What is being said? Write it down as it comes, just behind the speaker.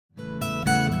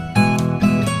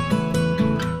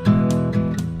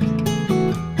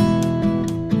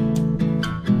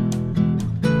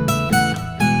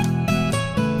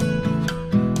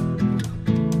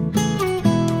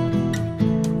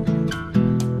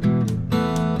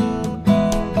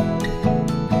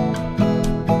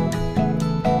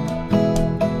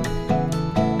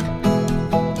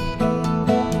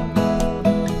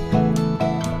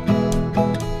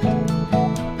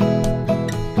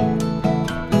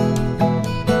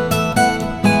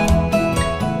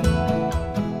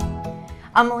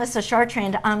I'm Melissa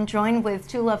Chartrand. I'm joined with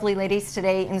two lovely ladies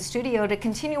today in studio to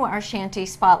continue our Shanty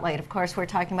Spotlight. Of course, we're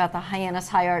talking about the Hyannis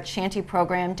HyArts Shanty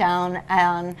program down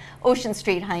on Ocean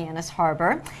Street, Hyannis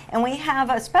Harbor. And we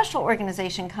have a special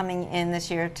organization coming in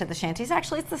this year to the Shanties.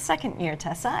 Actually, it's the second year,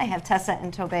 Tessa. I have Tessa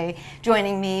and Tobe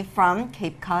joining me from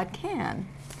Cape Cod Can.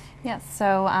 Yes,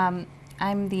 so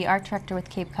I'm the art director with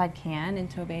Cape Cod Can, and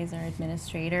Tobe is our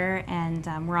administrator, and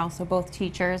we're also both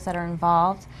teachers that are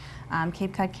involved.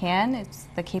 Cape Cod Can, it's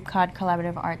the Cape Cod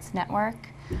Collaborative Arts Network,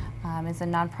 is a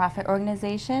nonprofit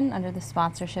organization under the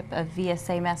sponsorship of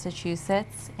VSA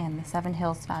Massachusetts and the Seven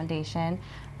Hills Foundation.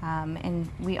 And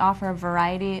we offer a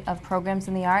variety of programs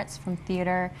in the arts, from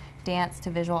theater, dance to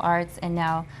visual arts, and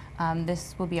now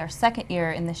this will be our second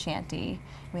year in the Shanty.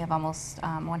 We have almost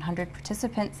 100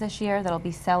 participants this year that'll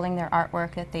be selling their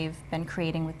artwork that they've been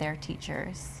creating with their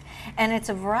teachers. And it's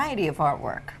a variety of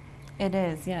artwork. It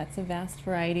is, yeah, it's a vast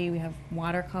variety. We have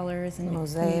watercolors and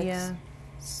mosaics, media,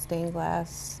 stained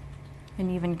glass,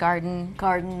 and even garden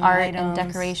art items, and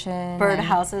decoration.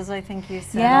 Birdhouses, I think you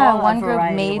said. Yeah, all one group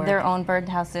made their own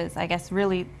birdhouses, I guess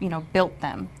really, built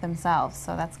them themselves.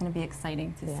 So that's going to be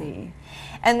exciting to see.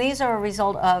 And these are a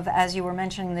result of, as you were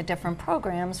mentioning, the different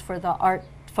programs for the art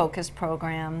focused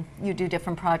program. You do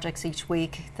different projects each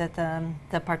week that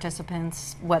the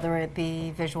participants, whether it be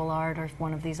visual art or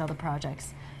one of these other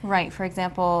projects. Right. For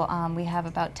example, we have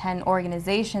about 10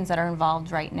 organizations that are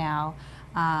involved right now,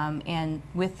 and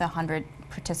with the 100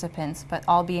 participants, but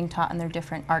all being taught in their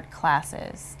different art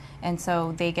classes. And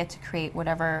so they get to create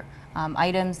whatever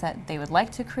items that they would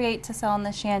like to create to sell in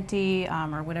the Shanty,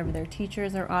 or whatever their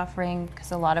teachers are offering,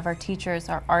 because a lot of our teachers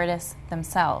are artists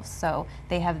themselves, so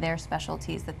they have their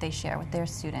specialties that they share with their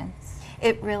students.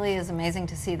 It really is amazing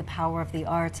to see the power of the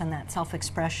arts and that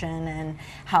self-expression and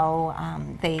how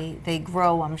they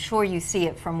grow. I'm sure you see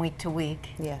it from week to week.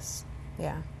 Yes,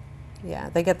 yeah.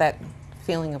 They get that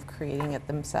feeling of creating it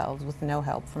themselves with no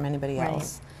help from anybody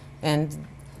else. And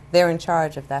they're in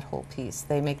charge of that whole piece.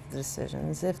 They make the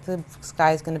decisions. If the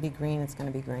sky's going to be green, it's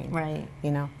going to be green. Right.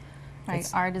 Right.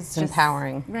 Art is just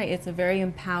empowering. Right. It's a very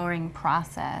empowering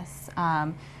process.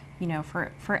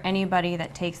 For anybody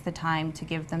that takes the time to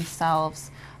give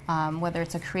themselves, whether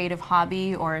it's a creative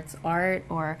hobby or it's art,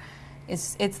 or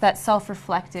it's that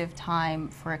self-reflective time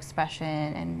for expression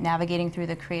and navigating through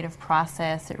the creative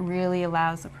process. It really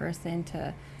allows a person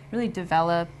to really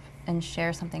develop and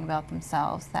share something about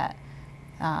themselves that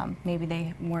maybe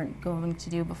they weren't going to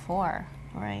do before.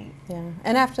 Right. Yeah.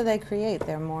 And after they create,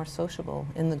 they're more sociable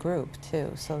in the group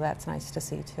too. So that's nice to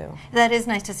see too. That is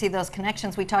nice to see those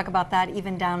connections. We talk about that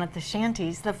even down at the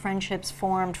Shanties, the friendships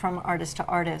formed from artist to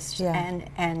artist,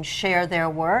 and share their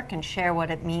work and share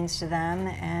what it means to them,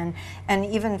 and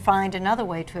even find another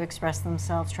way to express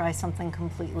themselves, try something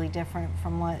completely different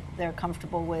from what they're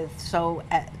comfortable with. So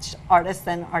artists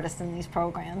in these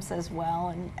programs as well,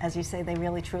 and as you say, they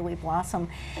really truly blossom.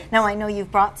 Now I know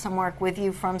you've brought some work with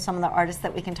you from some of the artists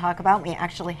that we can talk about. We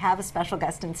actually have a special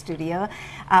guest in studio,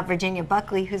 Virginia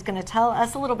Buckley, who's going to tell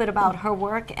us a little bit about her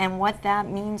work and what that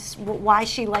means, why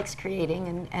she likes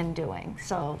creating and doing.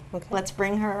 So let's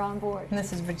bring her on board. And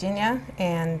this is Virginia,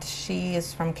 and she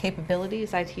is from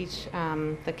Capabilities. I teach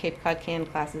the Cape Cod Can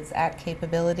classes at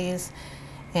Capabilities,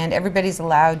 and everybody's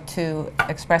allowed to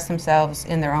express themselves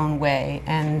in their own way.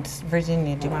 And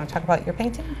Virginia, do you want to talk about your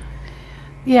painting?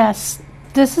 Yes,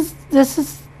 this is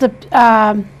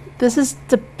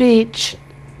the beach,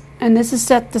 and this is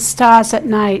the stars at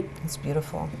night. It's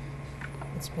beautiful.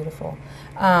 It's beautiful.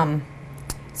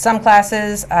 Some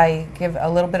classes I give a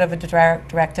little bit of a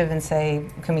directive and say,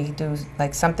 can we do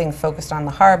like something focused on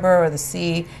the harbor or the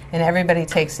sea? And everybody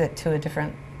takes it to a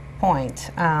different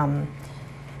point.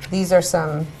 These are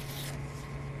some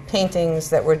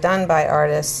paintings that were done by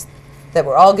artists that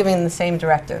were all giving the same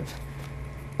directive,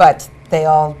 but they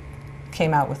all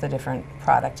came out with a different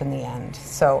product in the end.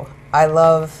 So I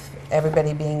love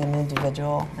everybody being an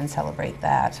individual and celebrate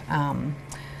that.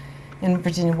 And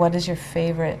Virginia, what is your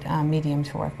favorite medium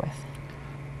to work with?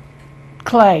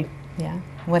 Clay. Yeah.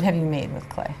 What have you made with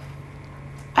clay?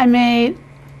 I made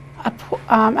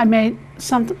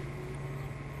something.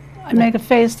 I made a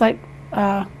face like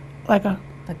a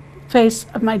face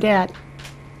of my dad.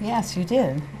 Yes, you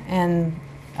did. And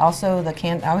also the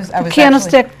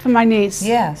candlestick for my niece.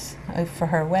 Yes, for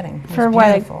her wedding. For her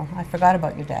wedding. Beautiful. I forgot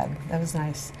about your dad. That was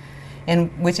nice.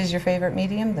 And which is your favorite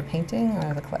medium, the painting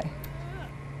or the clay?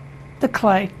 The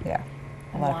clay. Yeah.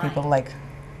 A lot of people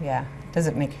yeah. Does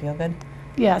it make you feel good?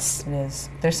 Yes. It is.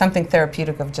 There's something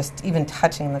therapeutic of just even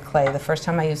touching the clay. The first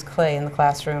time I used clay in the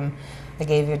classroom, I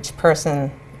gave each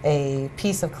person a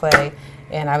piece of clay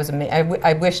And I was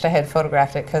I wished I had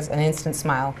photographed it because an instant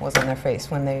smile was on their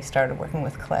face when they started working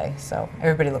with clay. So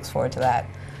everybody looks forward to that.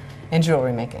 And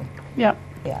jewelry making. Yep.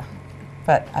 Yeah.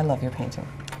 But I love your painting.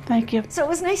 Thank you. So it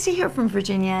was nice to hear from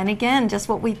Virginia, and again, just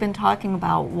what we've been talking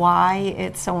about, why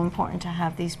it's so important to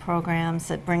have these programs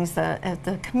that brings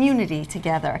the community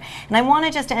together. And I want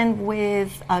to just end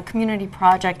with a community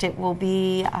project. It will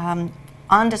be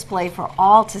on display for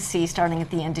all to see starting at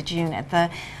the end of June at the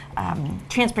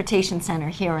Transportation Center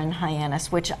here in Hyannis,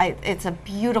 which it's a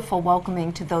beautiful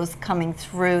welcoming to those coming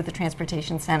through the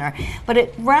Transportation Center. But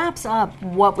it wraps up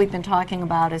what we've been talking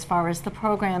about as far as the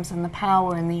programs and the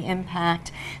power and the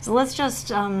impact. So let's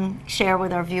just share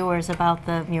with our viewers about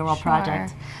the mural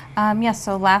project. Yes,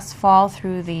 so last fall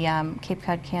through the Cape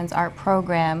Cod CAN's art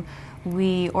program,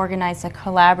 we organized a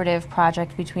collaborative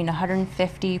project between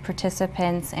 150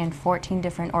 participants and 14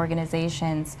 different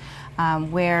organizations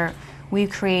where we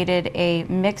created a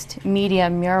mixed media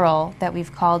mural that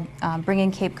we've called Bringing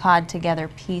Cape Cod Together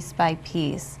Piece by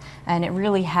Piece. And it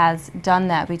really has done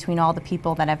that between all the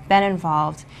people that have been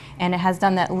involved. And it has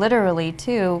done that literally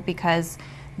too, because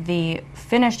the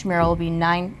finished mural will be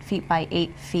 9 feet by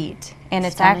 8 feet. And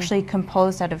it's actually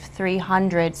composed out of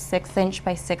 300 6-inch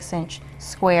by 6-inch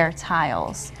square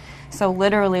tiles. So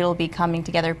literally it'll be coming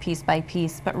together piece by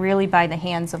piece, but really by the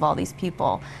hands of all these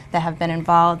people that have been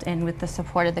involved and with the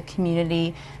support of the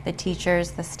community, the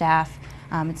teachers, the staff.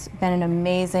 It's been an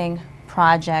amazing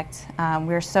project.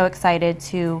 We're so excited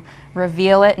to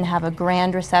reveal it and have a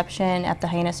grand reception at the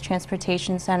Hyannis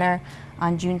Transportation Center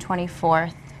on June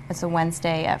 24th. It's a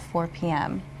Wednesday at 4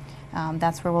 p.m.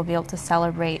 That's where we'll be able to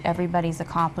celebrate everybody's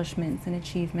accomplishments and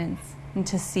achievements and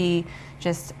to see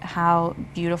just how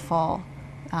beautiful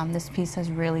this piece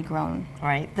has really grown.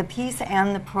 Right, the piece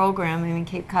and the program. I mean,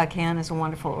 Cape Cod CAN is a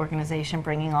wonderful organization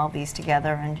bringing all these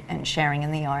together and sharing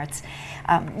in the arts.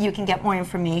 You can get more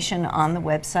information on the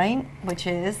website, which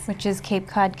is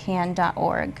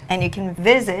capecodcan.org. And you can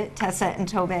visit Tessa and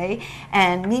Tobey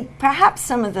and meet perhaps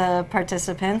some of the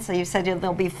participants. So you said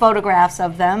there'll be photographs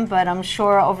of them, but I'm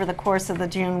sure over the course of the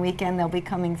June weekend they'll be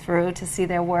coming through to see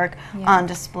their work on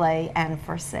display and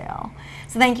for sale.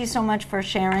 So thank you so much for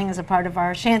sharing as a part of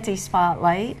our Shanty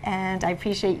Spotlight, and I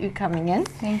appreciate you coming in.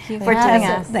 Thank you for having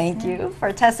us. Thank you.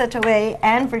 For Tessa, Tobey,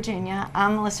 and Virginia,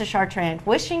 I'm Melissa Chartrand,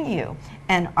 wishing you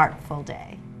an artful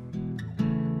day.